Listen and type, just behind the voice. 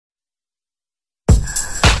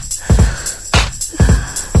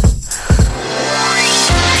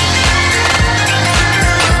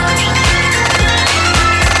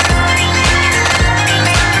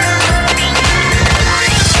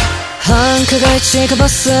繁華街地下バ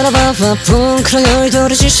スラバーは文くらよりど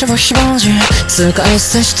れ自社は非凡人使い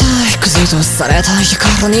捨てしたいクズとされたいか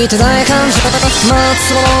ら似てない感情松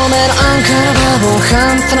葉の目の安価なバーボー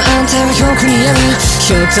半端な安定はよく似合う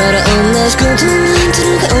ひょったら同じことなんて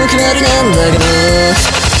のがお決まりなんだけど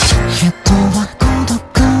人は孤独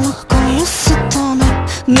を殺すため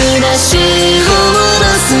虚しいを戻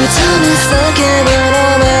すため酒を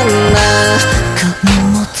飲めんな髪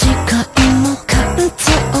も近いも感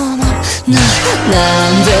情もな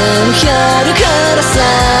んでもやるからさ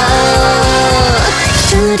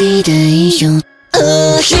二人でいいよ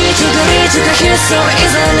一人とかひっそり以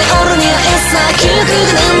前に俺には一切記憶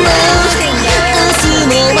がなんだ明日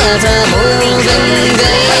もまたもう全然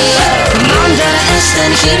飲んだら明日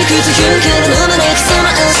に響くと言うから飲まなくその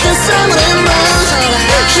明日すらもなんだ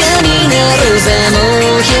嫌になるぜも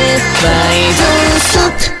ういっぱい Don't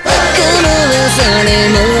stop 構わずに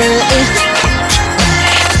もう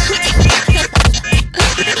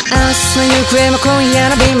明日の行方も今夜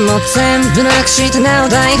の便も全部なくしてなお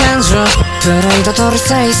大感情プライド取り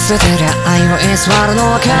さえ捨てりゃ愛を居座るの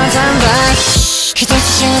は簡単だ一つ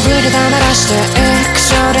指で黙らして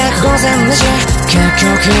口省略午前2時結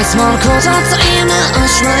局いつものことと今お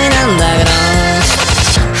しまいなんだけど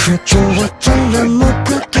不調は誰も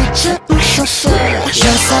かけちゃうささ優しい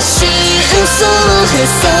嘘のへ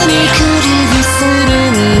さに繰りする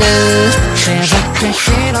んだ手だけ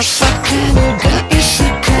広さけの大好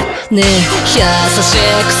きねえ優し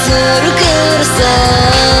くするからさ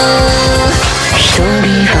一人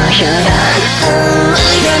はやだ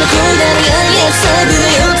間の恋だろやいやサブで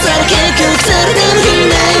酔ったら結局誰でもいいん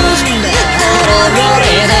だよ現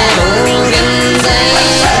れでも現在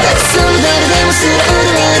その誰でもする俺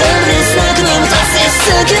はラブレスなくのも達成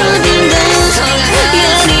先の便だ嫌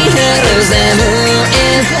になるぜもうい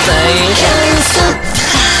っぱい Can't stop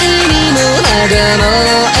意味もなくも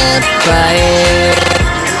ういっぱい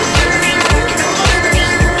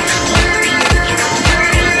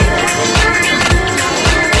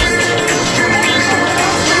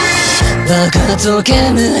バカと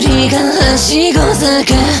煙がはしご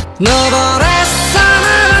坂登れさま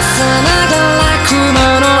さながら雲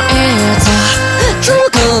の枝ど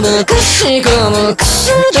こもかしこもく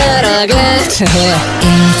すだらけ一番重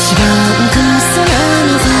なる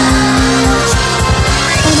のは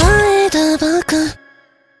お前だバカ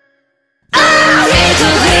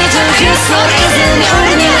それ以前に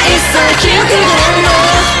俺には一切記憶がなんだ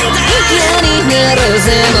嫌になるぜ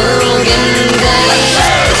もう限界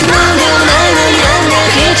なんでもないのになんだ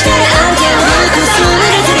生きてるあんたを僕それ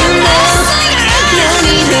れてるんだ嫌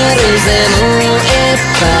になるぜもういっ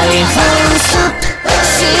ぱい